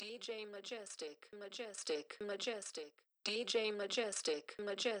DJ Majestic, Majestic, Majestic. DJ Majestic,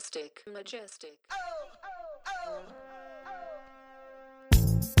 Majestic, Majestic.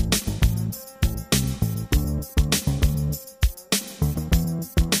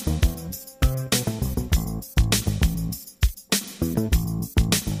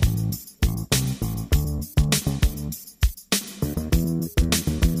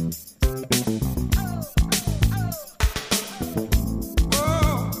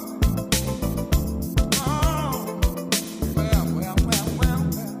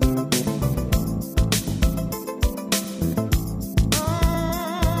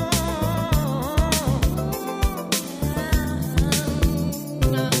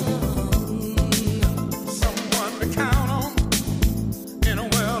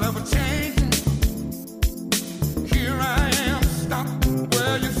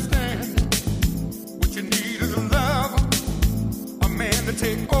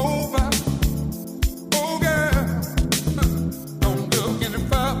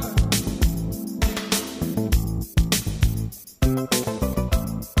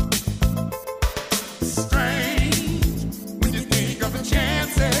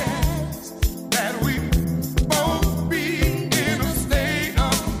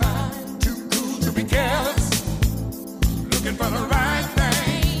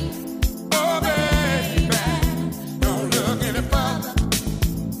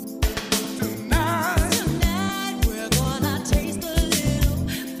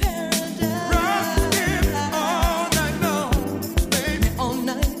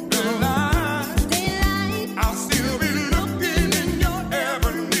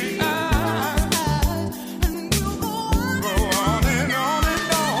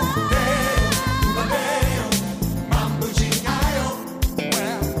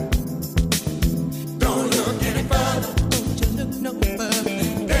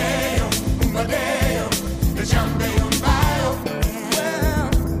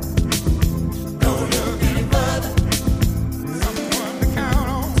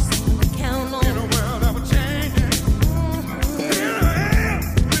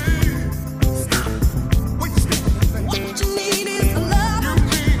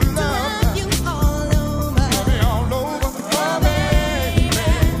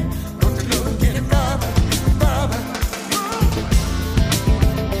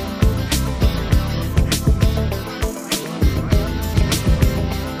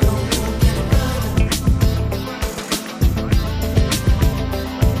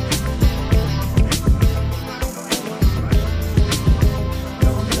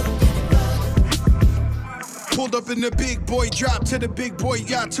 Up in the big boy drop to the big boy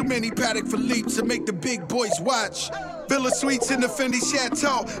yacht. Too many Patek Philippe to make the big boys watch. Villa Suites in the Fendi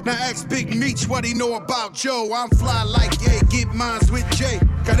Chateau. Now ask Big Meech what he know about Joe. I'm fly like yeah, get mines with Jay.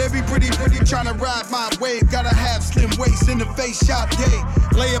 Got every pretty tryna ride my wave. Gotta have slim waist in the face shot day.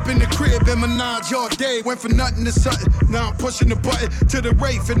 Lay up in the crib and menage all day. Went for nothing to something. Now I'm pushing the button to the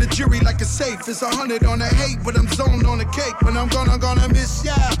Wraith and the jury like a safe. It's 100 on the hate, but I'm zoned on the cake. But I'm gonna miss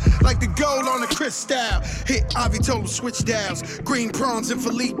y'all like the gold on the crystal. Hit Avi told him switch dials. Green prawns and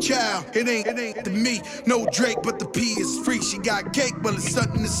Philippe Chow. It ain't the me, no Drake, but the P is free. She got cake, but it's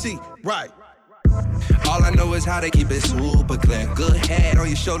something to see. Right. All I know is how to keep it super clear. Good head on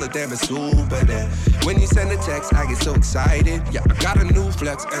your shoulder, damn it's super there. When you send a text, I get so excited. Yeah, I got a new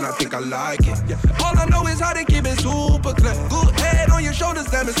flex and I think I like it. Yeah, all I know is how to keep it super clear. Good head on your shoulders,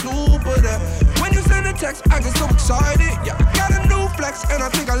 damn it's super there. When you send a text, I get so excited. Yeah, I got a new flex and I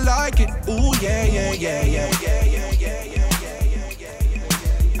think I like it. Ooh yeah, yeah, yeah, yeah, yeah, yeah, yeah, yeah.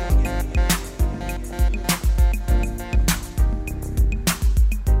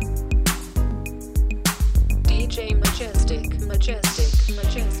 DJ Majestic, Majestic,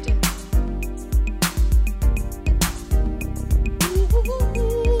 Majestic.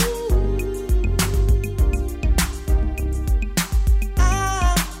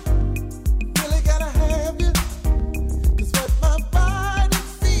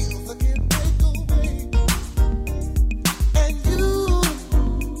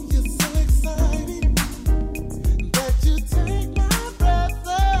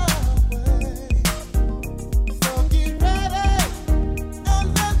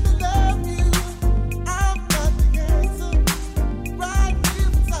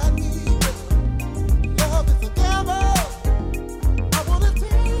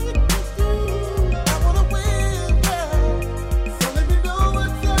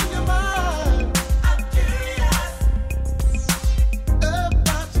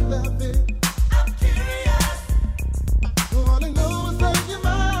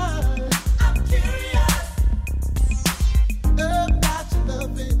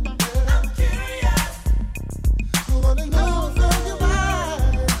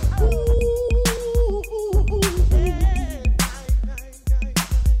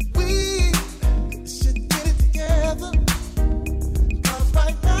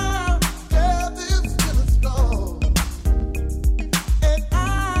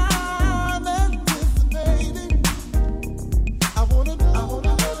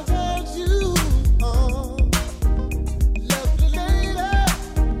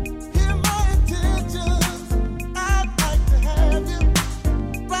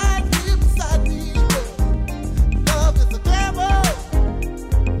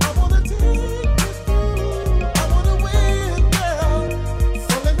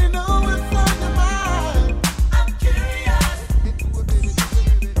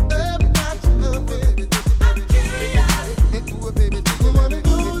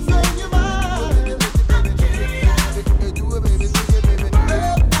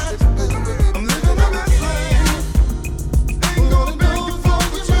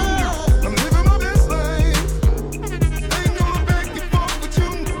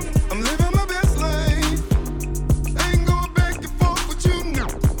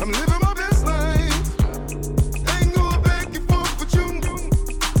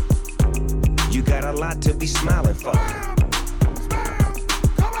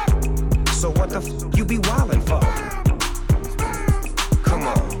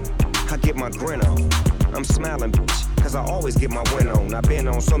 get my grin on. I'm smiling, bitch, cause I always get my win on. I've been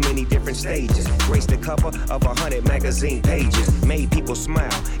on so many different stages, graced the cover of 100 magazine pages, made people smile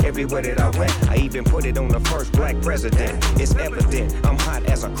everywhere that I went. I even put it on the first black president. It's evident I'm hot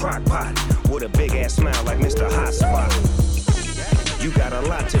as a crock pot, with a big ass smile like Mr. Hot Spot. You got a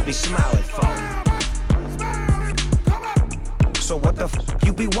lot to be smiling for. So what the f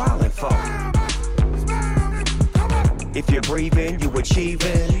you be wildin' for? If you're breathing, you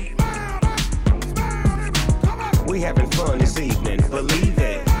achieving. We having fun this evening, believe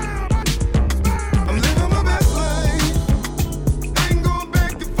it. I'm living my best life. Ain't going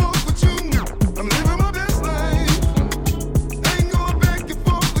back and forth with you. I'm living my best life. Ain't going back and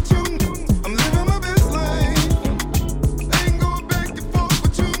forth with you. I'm living my best life. Ain't going back and forth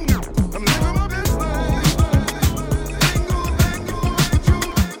with you. I'm living my best life. Ain't going back and forth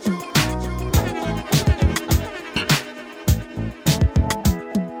with you.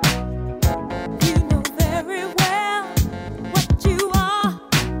 You know very well what you are.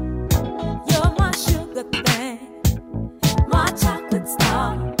 You're my sugar thing, my chocolate star.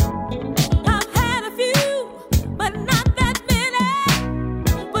 I've had a few, but not that many.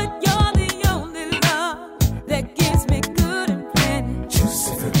 But you're the only love that gives me good and plenty.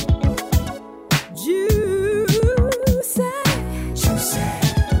 Juicy,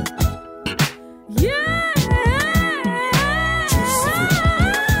 yeah.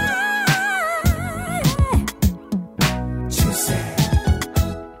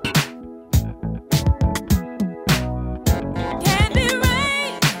 Candy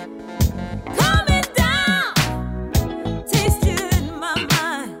rain coming down, taste you in my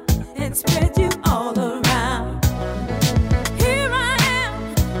mind and spread you all around. Here I am,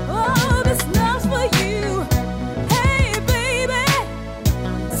 oh, this love's for you. Hey baby,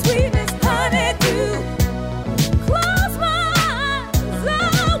 sweet as honeydew. Close my eyes,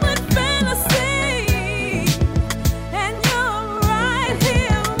 oh, with fantasy, and you're right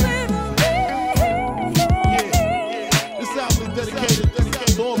here with me. This album is dedicated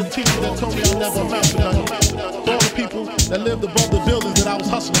to all the teachers that told me I never amount to nothing. To all the people that lived above the buildings that I was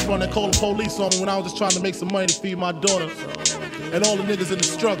hustling from that called the police on me when I was just trying to make some money to feed my daughter. And all the niggas in the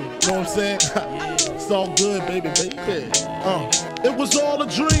struggle, you know what I'm saying? It's all good, baby. It was all a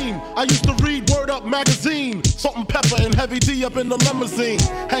dream. I used to read Word Up magazine, Salt and Pepper and Heavy D up in the limousine,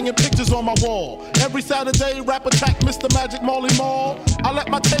 hanging pictures on my wall. Every Saturday, rap attack, Mr. Magic Molly Mall. I let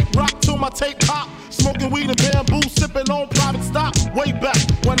my tape rock till my tape pop, smoking weed and bamboo, sipping on private stock. Way back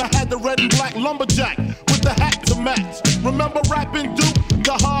when I had the red and black lumberjack with the hat to match. Remember rapping Duke?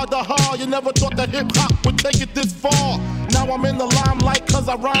 The hard, you never thought that hip hop would take it this far. Now I'm in the limelight cause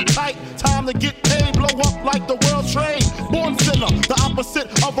I rhyme tight. Time to get paid, blow up like the world trade. Born sinner, the opposite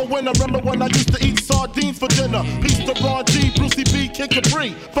of a winner. Remember when I used to eat sardines for dinner? Peace to Ron G, Brucey B, Kid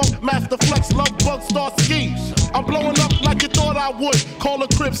Capri, Funk Master Flex, Love Bug, Star Ski. I'm blowing up like you thought I would. Call a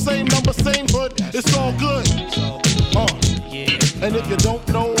crib, same number, same hood. It's all good. And if you don't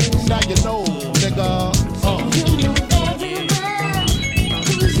know, now you know, nigga.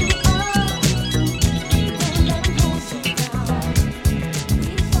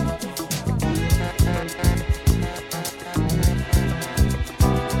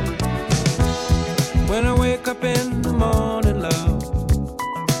 When I wake up in the morning, love,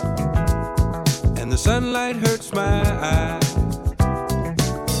 and the sunlight hurts my eyes,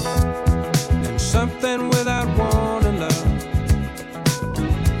 and something without warning, love,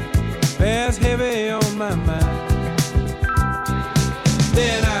 bears heavy on my mind.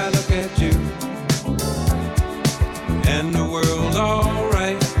 Then I look at you, and the world's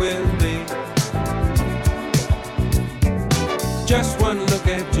alright with me. Just one look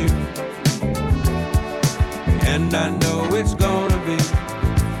at you, and I know it's gonna be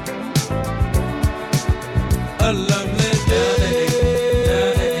a lovely day.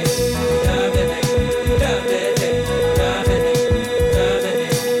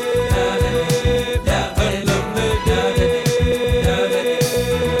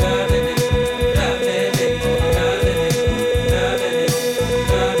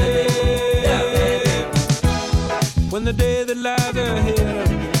 When the day that lies ahead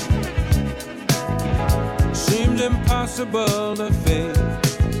seems impossible to face,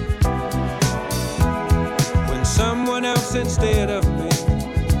 when someone else instead of me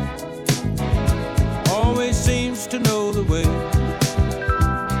always seems to know the way,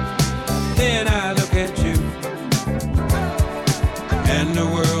 then I look at you, and the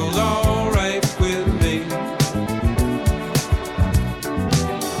world's alright with me.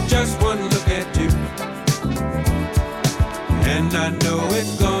 Just one look at you, and I know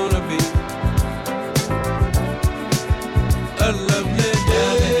it's gonna be a lovely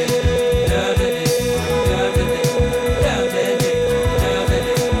day.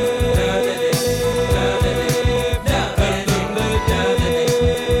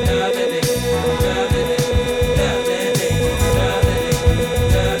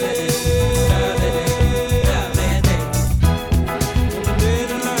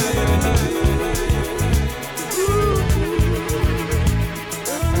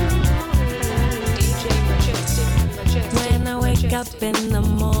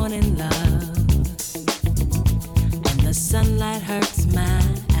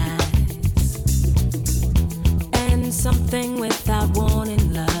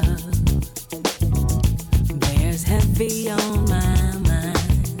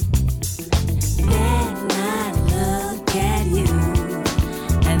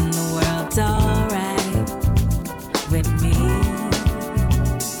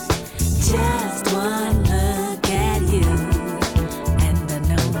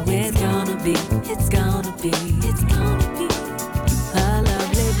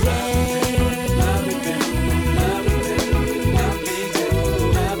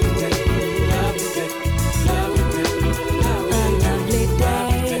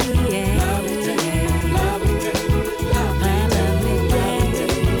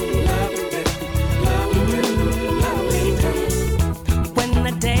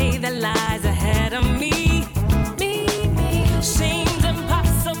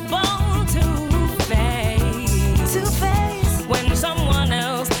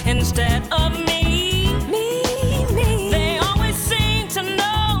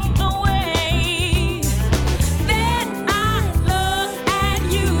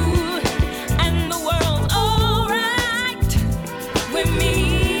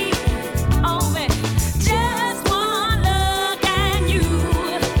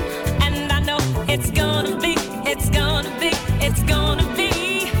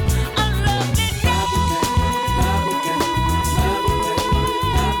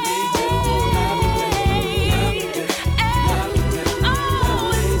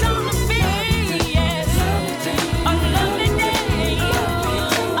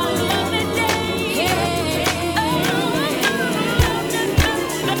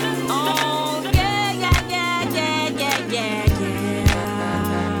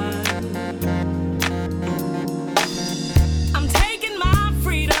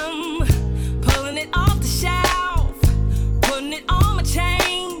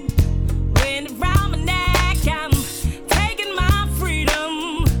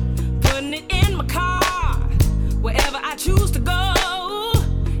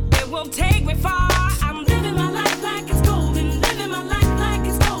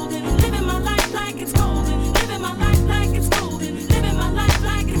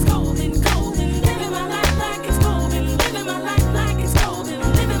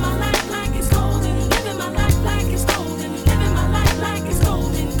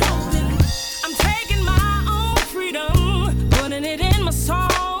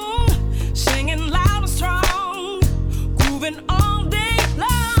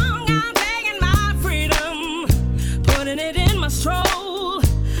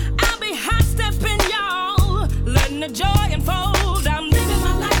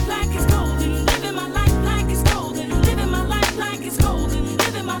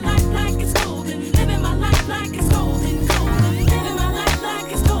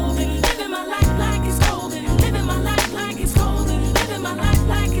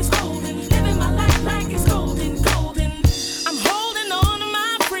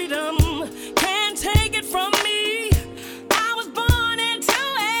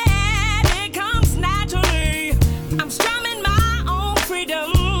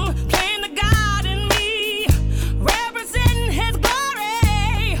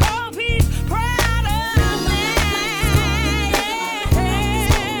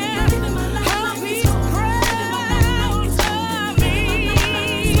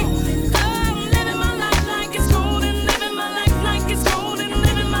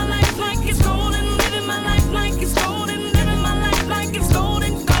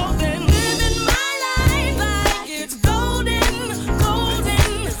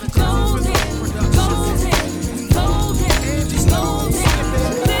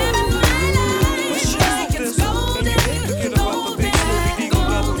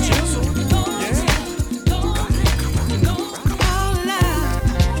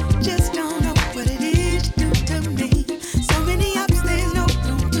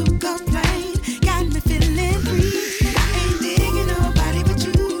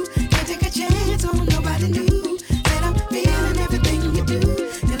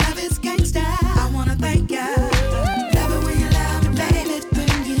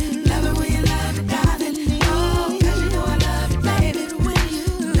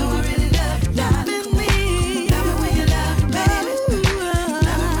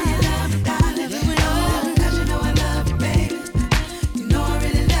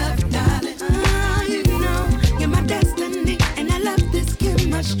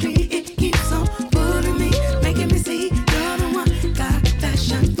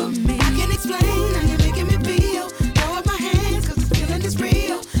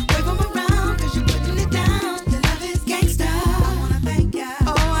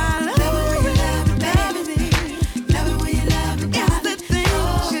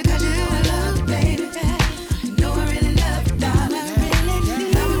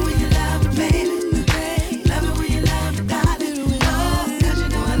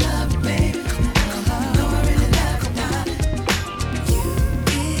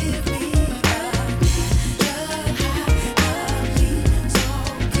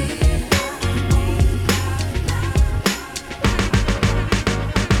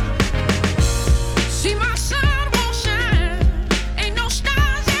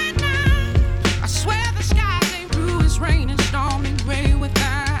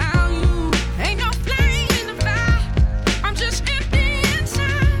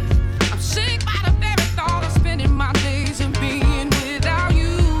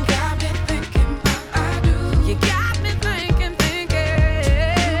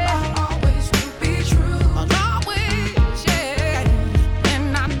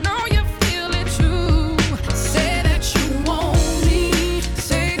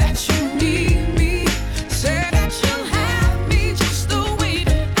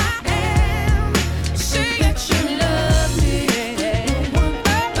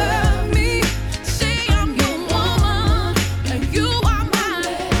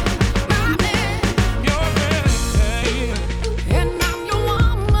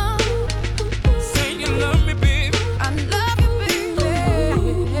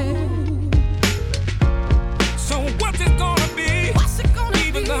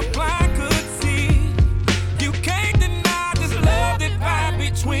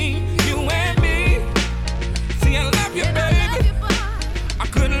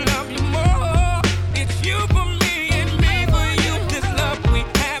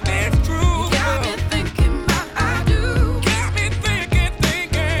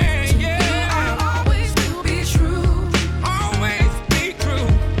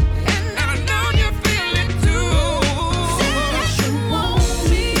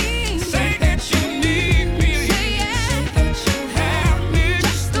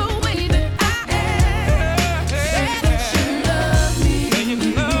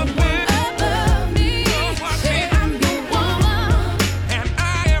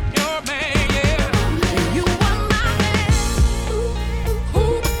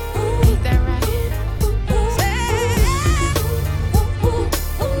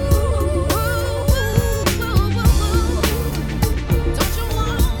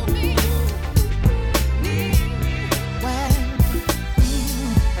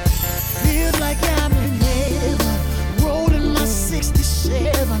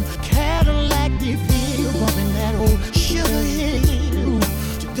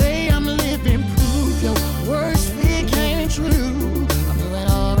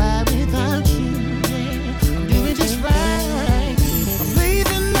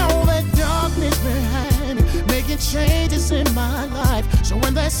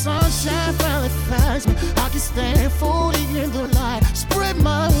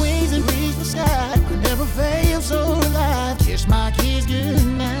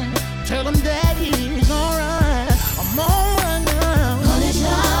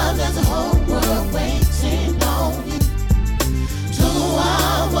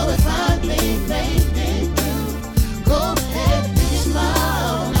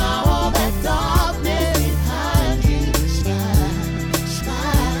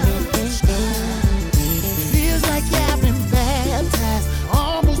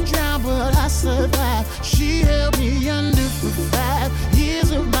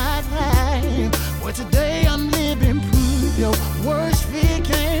 But today I'm living proof your worst fear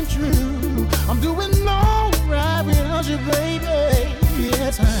came true. I'm doing all right without you, baby.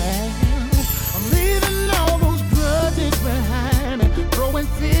 Yes, I am. I'm leaving all those grudges behind me, throwing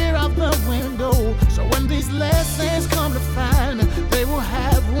fear out the window. So when these lessons come to find me, they will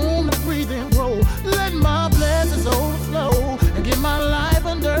have room to breathe and grow. Let my blessings overflow and get my life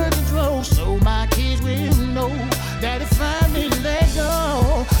under control, so my kids will know that if I finally let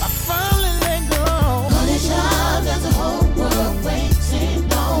go, I finally let go. Honey child, there's a whole world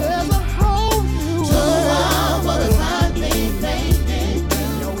waiting on there's a whole new world for the fine thing they did do.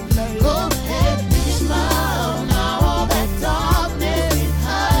 Go ahead, make you smile. Now all that darkness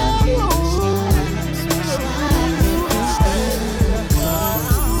behind you.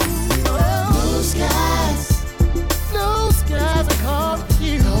 Blue skies are calling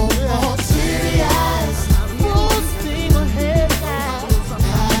you. No more teary eyes. Full steam ahead. I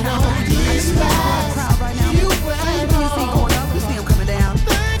don't despise you at all. We see him coming down.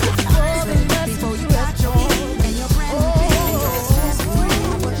 Thank you for the Before you lessons got that your key and your brand new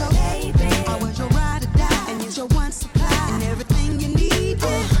I was your baby, I was your ride or die, and you're your one supply, and everything you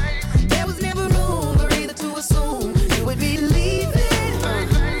needed. There was never room for either to assume you would be leaving.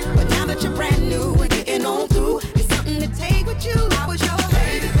 But now that you're brand new and getting on through, it's something to take with you. I was your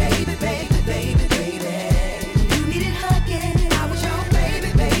baby, baby, baby, baby, baby. You needed hugging. I was your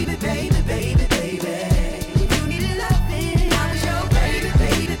baby, baby, baby, baby, baby. You needed loving. I was your baby,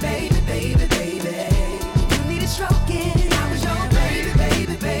 baby, baby, baby, baby. You needed stroking. I was your baby,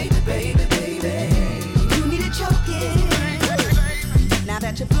 baby, baby, baby, baby. You needed choking. Now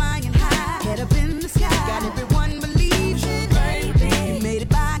that you're flying high, head up in the sky, got everyone believes it. You made it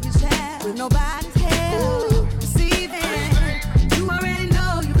by yourself with nobody's help. Deceiving. You already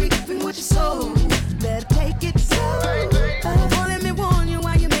know you're reaping what you sow. Better take it slow. Don't let me warn you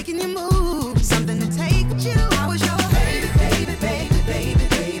while you're making your move. Something to take with you. I was your baby, baby, baby, baby,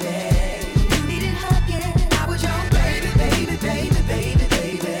 baby. You needed hugging. I was your baby, baby, baby, baby,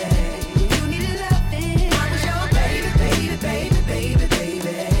 baby. You needed loving. I was your baby, baby, baby, baby,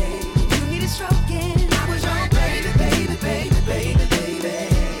 baby. You needed stroking. I was your baby, baby, baby, baby, baby.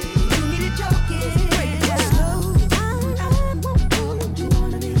 You needed joking. Slow down. You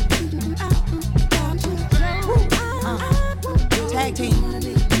wanna be tag team.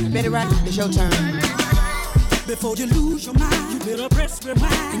 Betty Rock, it's your turn. Before you lose your mind, you better press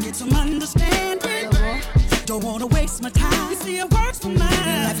rewind and get some understanding. Don't wanna waste my time. You see, it works for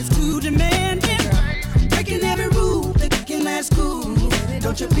mine. Life is too demanding. Breaking every rule, thinking that's cool.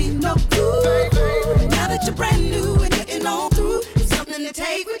 Don't you be no fool. Now that you're brand new and getting on through, it's something to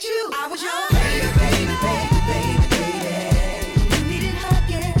take with you. I was your baby, baby, baby, baby, baby. You needed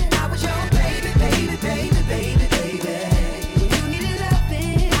hugging. I was your baby, baby, baby, baby, baby. You needed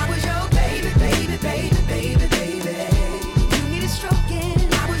loving. I was your baby, baby, baby, baby, baby. You needed stroking.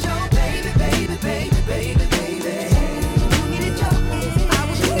 I was your baby, baby, baby, baby, baby. You needed joking. I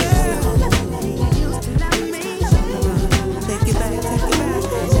was your girl. You used to love me. Take it back, take it back.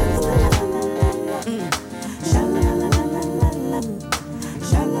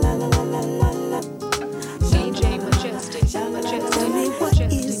 DJ Majestic. Tell me Majestic. what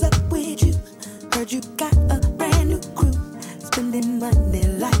is up with you? Heard you got a brand new crew, spending money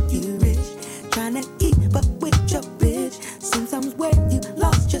like you rich, trying to keep up with your bitch. Seems I'm where you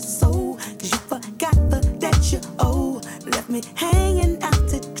lost your soul, 'cause you forgot the debt you owe. Left me hanging out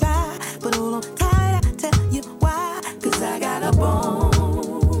to dry, but hold on tight, I tell you why. 'Cause I got a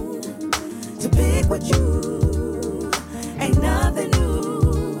bone to pick with you. Ain't nothing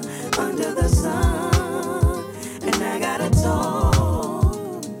new under the sun, and I got a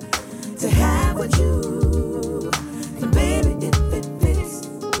talk to have with you. And baby, if it fits,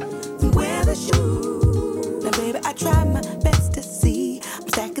 then wear the shoe. Now baby, I try my best to see. I'm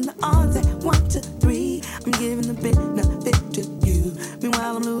stacking the odds at 1 to 3. I'm giving the benefit to you.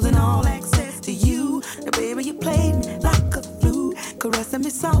 Meanwhile, I'm losing all access to you. Now baby, you played me like a flute, caressing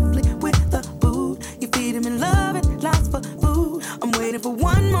me softly with the boot. You feeding me love and lots for food. I'm waiting for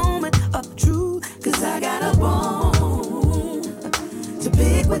one moment of truth, 'cause I got a bone to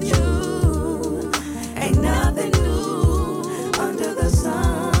pick with you. Ain't nothing new under the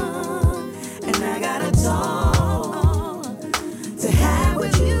sun, and I got a talk to have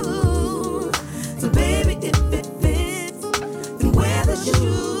with you. So baby, if it fits, then wear the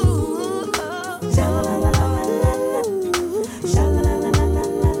shoe. Sha-la-la-la-la-la-la.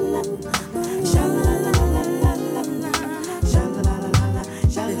 Sha-la-la-la-la-la-la. Sha-la-la-la-la-la-la. Sha-la-la-la-la-la.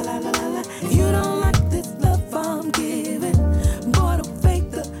 Sha-la-la-la-la-la. If you don't like this love I'm giving, boy, don't fake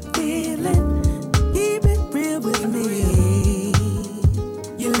the feeling.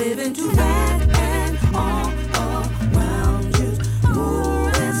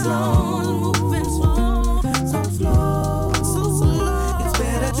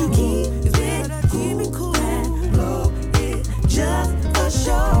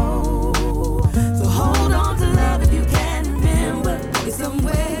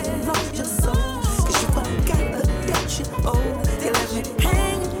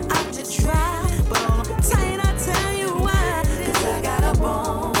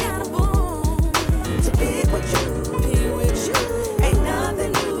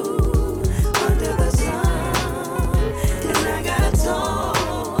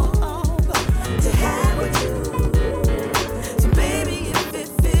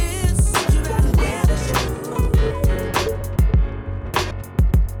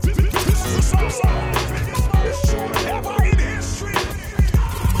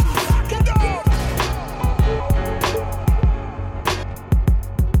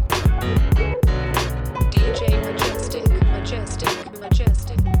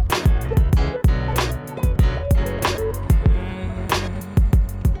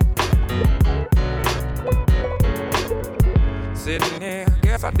 Sitting here,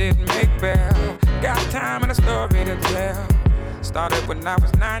 guess I didn't make bail. Got time and a story to tell. Started when I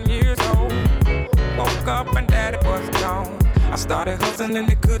was 9 years old. Woke up and daddy was gone. I started hustling and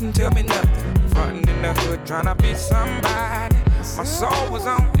they couldn't tell me nothing. Frontin' in the hood trying to be somebody. My soul was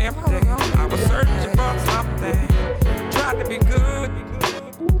on empty. I was searching for something. Tried to be good.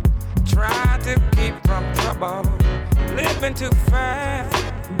 Tried to keep from trouble. Living too fast.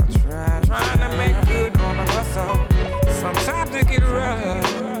 Trying to make good on the hustle. Sometimes it get rough.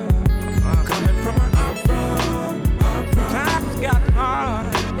 Coming from where I'm from. Times got hard.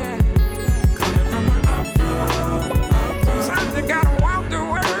 Yeah. Coming from where I'm from. Sometimes you gotta walk to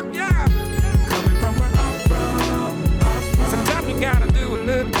work. Yeah. Coming from where I'm from. Sometimes you gotta do a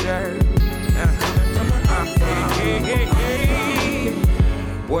little dirt. Yeah. Coming from where I'm from.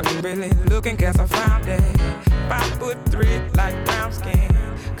 Wasn't really looking, guess I found it. 5'3", light brown skin.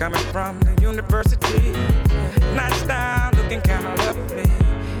 Coming from the university. Nice style, looking kinda lovely.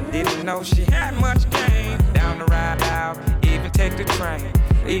 Didn't know she had much game. Down the ride out, even take the train.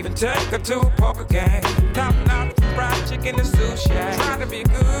 Even take her to a poker game. Top notch fried chicken and sushi. Try to be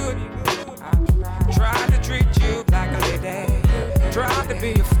good. Try to treat you like a lady. Try to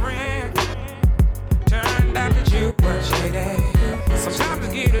be a friend. Turned out that you were shady. Sometimes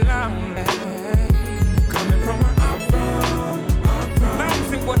it get lonely. Coming from where I'm from.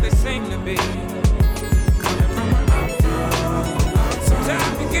 Things ain't what they seem to be. Coming from where I'm from.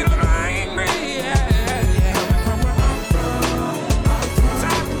 Sometimes you get a little angry. Yeah. Coming from where I'm from.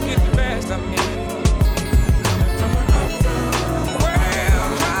 Sometimes you get the best of me. Coming from where I'm from. Well,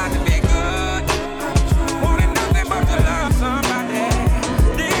 I'm trying to be good. Wanted nothing but to love somebody.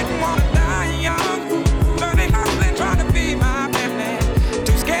 Didn't want to die young. Learning hustling, trying to be my family.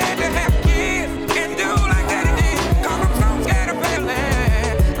 Too scared to have kids and do like daddy did. Cause I'm so scared of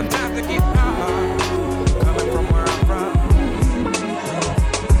failing. Sometimes it gets hard. Coming from where I'm from.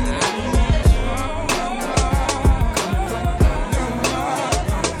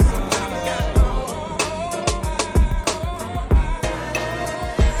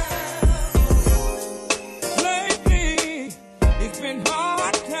 Lately, it's been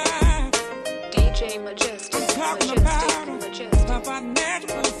hard times. DJ Majestic. Talking about Majestic. my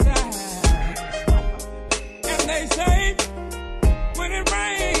financial side. And they say, when it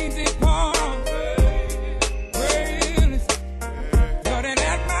rains, it pours. Well, it's flooding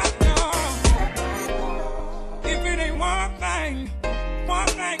at my door. If it ain't one thing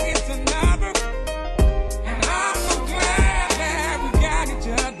it's another. And I'm so glad that we got each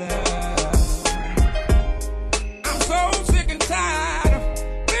other. I'm so sick and tired of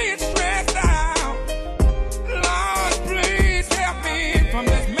being stressed out. Lord, please help me from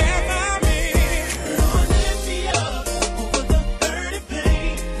this mess I'm in. Lord, lift me up over the hurt and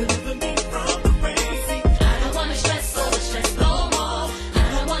pain. Deliver me from the rain. See, I don't wanna stress over stress no more. I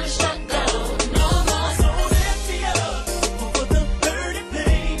don't wanna struggle no more. So lift me up over the hurt and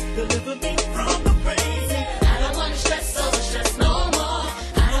pain. Deliver me from the rain. See, I don't wanna stress over stress no more.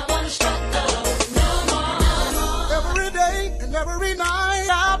 I don't wanna struggle no more. Every day and every night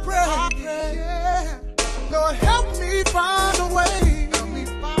I pray. Yeah. Lord, help me find a way. Help me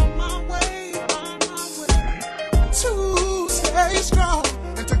find my way. To stay strong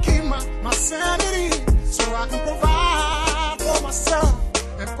and to keep my sanity. So I can provide for myself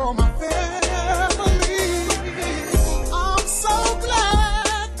and for my family. I'm so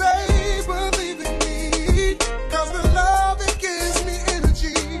glad they believe in me. Cause the love it gives me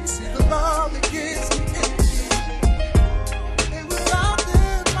energy. See the love it gives me energy. And without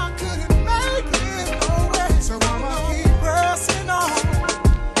them I couldn't make it no way. So I'ma keep pressing on and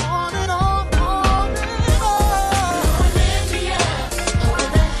on and on. Lord, lift me up over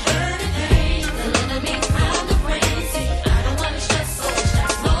the hurt and pain. Deliver me from the rain. See, I don't wanna stress over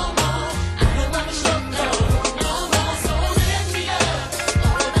stress no more. I don't wanna struggle no more. So lift me up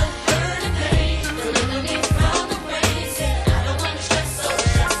over the hurt and pain. Deliver me from the rain. See, I don't wanna stress over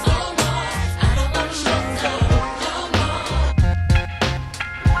stress no more. I don't wanna struggle no more.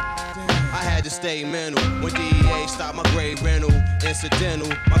 I had to stay mental when DEA stopped my grave rental. Incidental,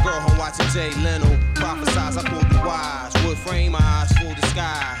 my girl home watching Jay Leno. Prophesize, I pulled the wise. Wood frame eyes, full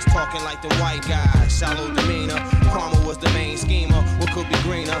disguise. Talking like the white guy, shallow demeanor. Karma was the main schemer. What could be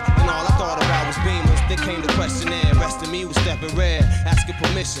greener? And all I thought about was beamers. Then came the questionnaire. Rest of me was stepping red, asking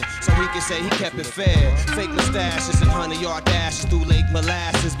permission so he could say he kept it fair. Fake mustaches and 100-yard dashes through Lake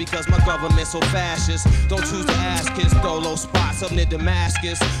Molasses. because my government's so fascist. Don't choose to ask kids, dolo spots up near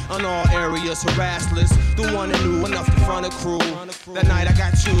Damascus. On all areas, harassless. The one that knew enough to front a crew. That night I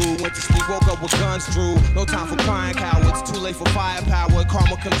got you, went to sleep, woke up with guns drew. No time for crying cowards, too late for firepower.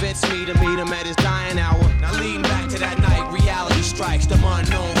 Karma convinced me to meet him at his dying hour. Now leading back to that night, reality strikes. The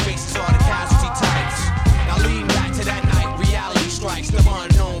unknown faces are the casualty types. Now leading back to that night, reality strikes. The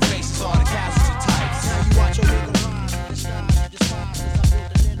unknown faces are the casualty types. Now you watch your nigga ride.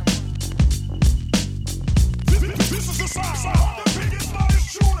 This is the sound, the biggest, loudest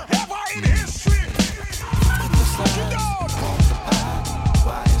tune ever in history.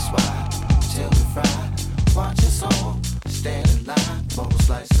 Why is why till we fry? Watch us all stand in line. Both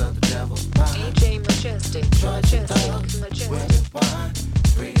slice of the devil's pie. DJ Majestic, Majestic. With it wine,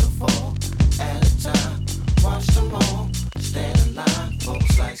 3 or 4 at a time. Watch them all stand in line. Both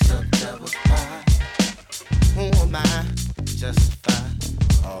slice of the devil's pie. Who am I? Justify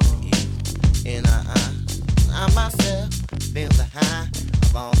all the evil in our eyes. I myself feel the high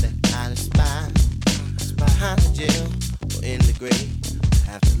of all that I aspire. It's behind the jail or in the grave.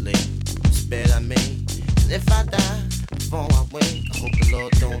 I have to live, this bed I made. And if I die before I wake, I hope the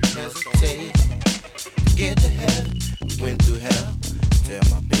Lord don't hesitate. Get to heaven, went through hell. Tell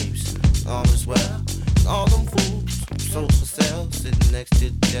my babes all is well. And all them fools, sold for sale, sitting next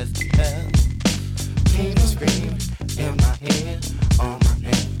to Jezebel. Pain and scream in my head, on my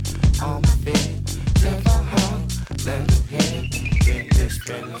head, on my bed. If I hung, let them hear, get this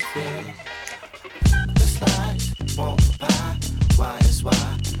benefit. The slides won't buy, why is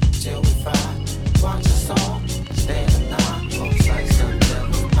why, till we fry. Watch us all, stay alive, both sides of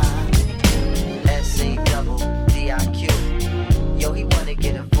devil pie. S-A-double-D-I-Q. Yo, he wanna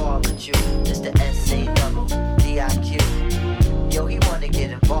get involved with you. It's the S-A-double-D-I-Q. Yo, he wanna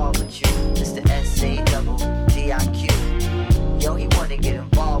get involved with you. It's the S-A-double-D-I-Q. Yo, he wanna get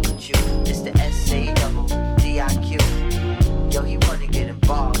involved with you. It's the S-A-double-D-I-Q. Yo, he wanna get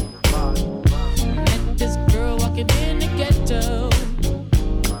involved. Met this girl walking in the ghetto,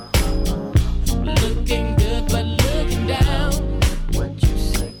 looking good but looking down. What you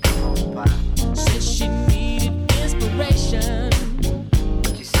say, come on by. Said she needed inspiration.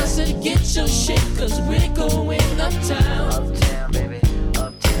 What you say? I said get your shit cause we're going uptown. Uptown, baby,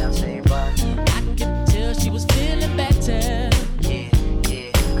 uptown, say what? I could tell she was feeling better. Yeah,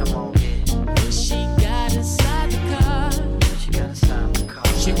 come on, yeah. When she got inside the car,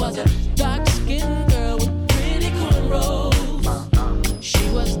 she was a dark-skinned girl with pretty cornrows. She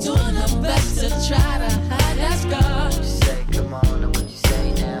was doing her best to try to hide that scar. What you say, come on, and what you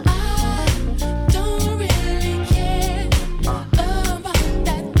say now? I don't really care about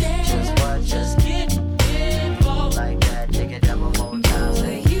that dance. Just what? Just get involved. Like that, take it down one more time.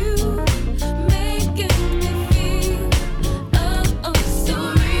 Say, You making me feel so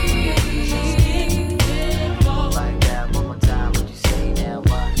real. like that, one more time. What you say now?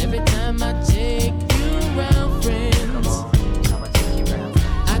 What? Every time I take you around, Come friends, on, I'ma take you round.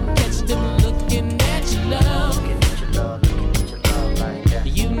 I catch them looking at your love. Looking at your love, looking at your love like that.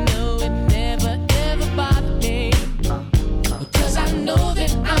 You know it never ever bothered me, because I know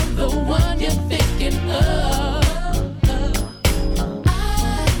that I'm the one you're thinking of. I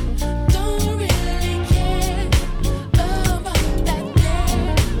don't really care about that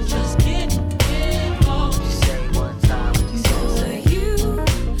dance. Just get involved. What you say one time? What you say? You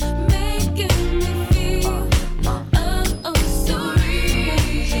making me feel so real.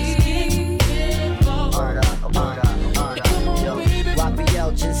 Just get involved. Word up. Come on, Yo, baby. Raphael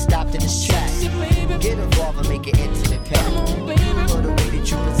just stopped in his track. Sexy, baby. Get involved and make an intimate pact. Come on, baby. You know the way that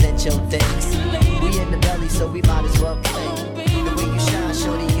you present your things. We in the belly, so we might as well play. The way you shine,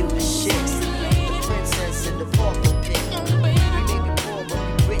 shorty, you the shit. The princess and the pauper pig. We may be poor, but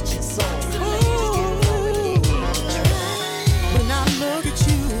we rich in soul. Just get involved and get When I look at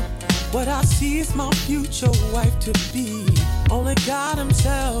you, what I see is my future wife to be. Only God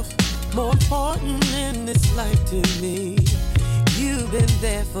himself, more important in this life to me. You've been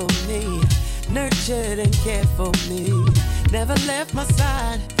there for me, nurtured and cared for me. Never left my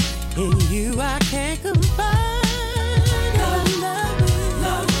side. In you I can't confide.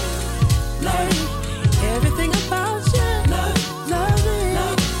 Love, everything about you. Love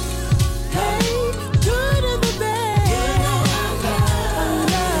it. Hey, good and the bad. I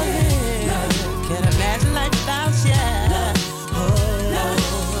love it. Can't imagine life without you.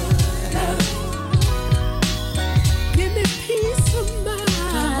 Give me peace of mind.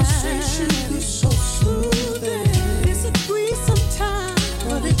 Conversation is so soothing. Disagree sometimes,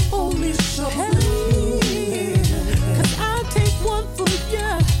 but it only shows me.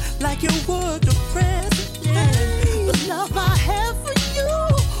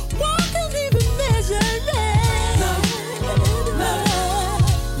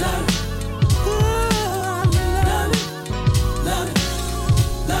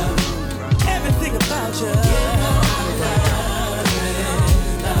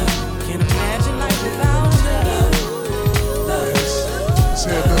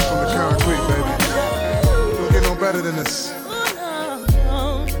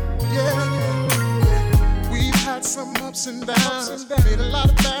 Made a lot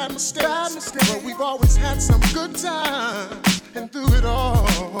of bad mistakes, but we've always had some good times. And through it all,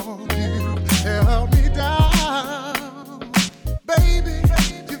 you held me down. Baby,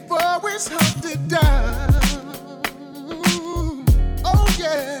 you've always held it down. Oh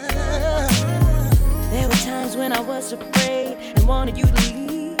yeah. There were times when I was afraid and wanted you to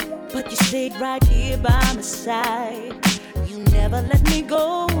leave, but you stayed right here by my side. You never let me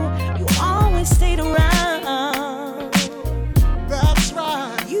go. You always stayed around. That's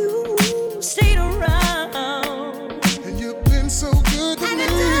right. You stayed around. And you've been so good to me. And it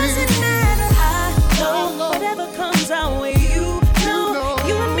doesn't matter. I know whatever comes our way. You know,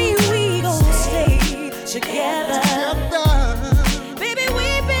 you and me, we gon' stay together. Baby,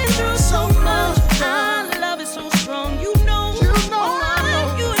 we've been through so much. Our love is so strong. You know, you and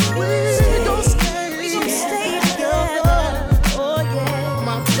me, we gon' stay together. Oh yeah,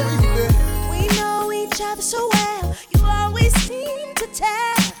 my baby. We know each other so well. You always seem to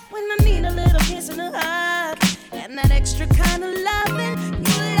tell when I need a little kiss and a hug and that extra kind of loving.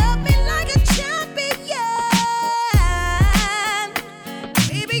 You love me like a champion.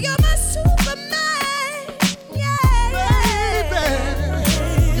 Baby, you're my Superman.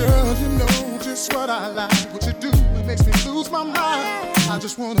 Baby, girl, you know just what I like. What you do, it makes me lose my mind. I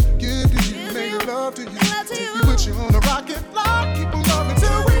just wanna give to you, make love to you, take you with you on a rocket flight. Keep on loving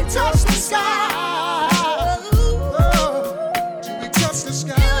till we touch the sky. Oh, till we touch the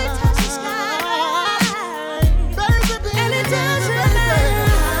sky. Baby, and it doesn't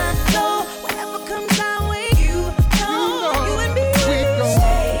matter. I know whatever comes our way. You know, you and me, we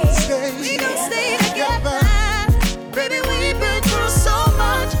gon' stay together. Baby, we've been through so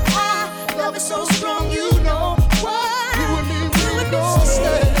much. Our love is so strong. You know what? You and me, we gon'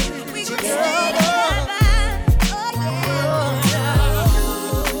 stay together.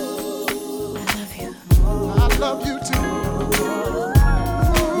 I love you too.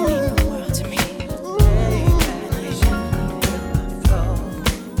 You mean the world to me.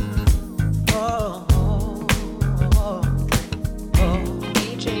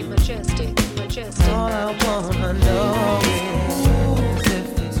 DJ Majestic. All I wanna know is if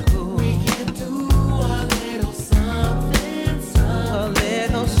it's cool. We can do a little something, something. A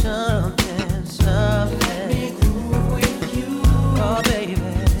little something, something. Make groove with you, oh baby.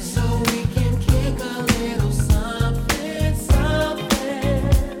 So we can kick a little something, something.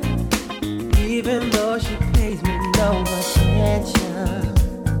 Even though she pays me no attention,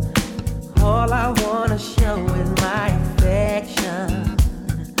 all I wanna show is my affection.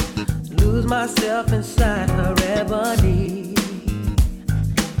 Lose myself inside her ebony,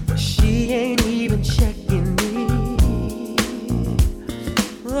 but she ain't even checking me.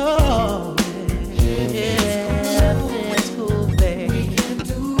 Oh, yeah, that's cool, babe. We can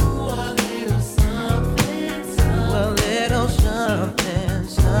do a little something, something. A little something,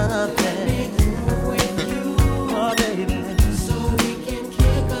 something. Make move with you, oh baby. So we can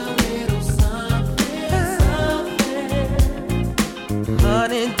kick a little something, something.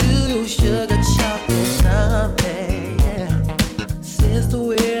 Honey, sugar, chocolate, something, yeah. Sister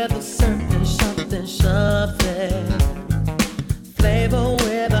with a certain something, something. Flavor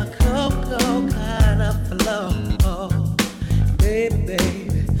with a cocoa kind of flow. Baby,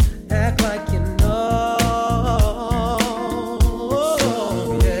 baby, act like you know.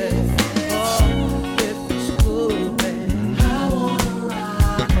 Yeah. Oh, if it's cool, baby, I wanna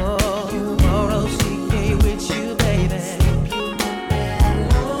ride. Oh, tomorrow CK with you, baby.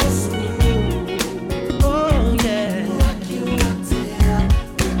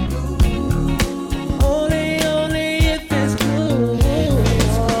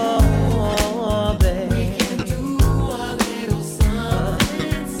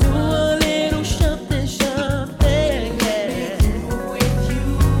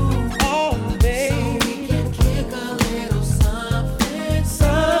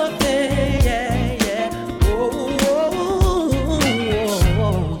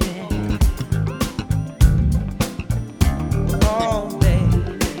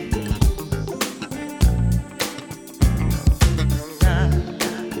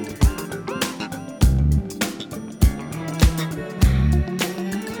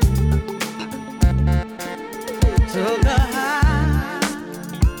 Took a high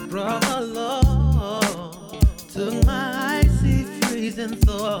from aloft, took my icy freezing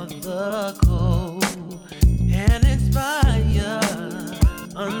thought the cold, and inspired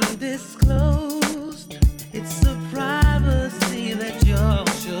undisclosed. It's a privacy that you're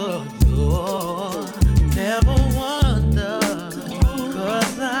sure you're never wonder,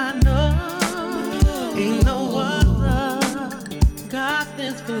 'cause I know ain't no other got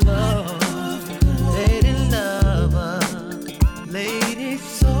this for love. Lady lover, lady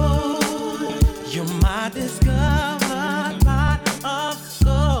soul. You're my discovered pot of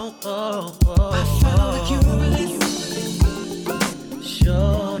gold. I found the cureless.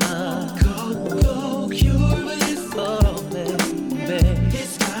 Sure enough. Go, cureless. Oh, baby.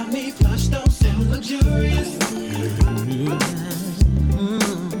 It's got me flushed on so luxurious.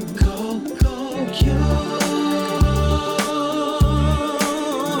 Go, cure.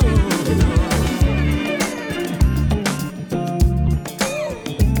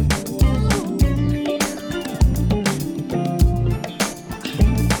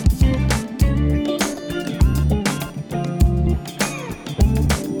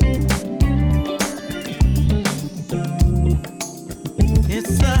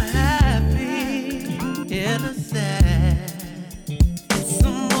 It's a happy, it's a sad, it's a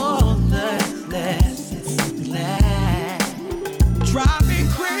more that's less, it's a glad. Drive me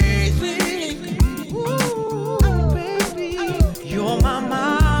crazy, ooh, baby. You're my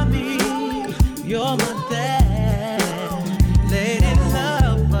mommy, you're my dad, lady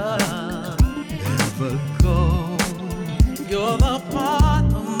lover, never go. You're the part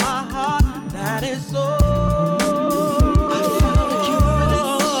of my heart that is so.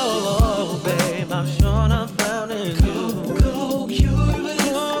 I'm sure I found in you. Go, cureless.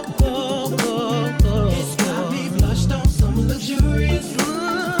 It's got me flushed on some luxurious.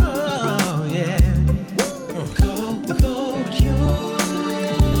 Oh, yeah. Go, cure.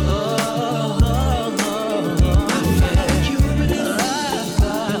 I found cureless.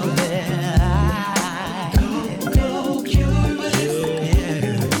 Go, cureless.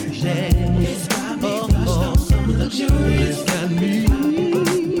 Yeah. It's got me flushed on some luxurious. It's got me.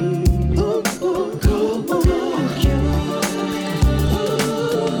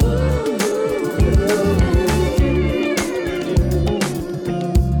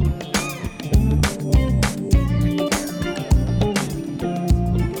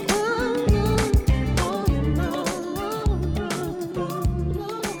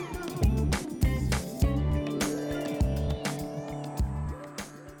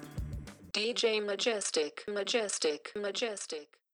 DJ Majestic, Majestic, Majestic.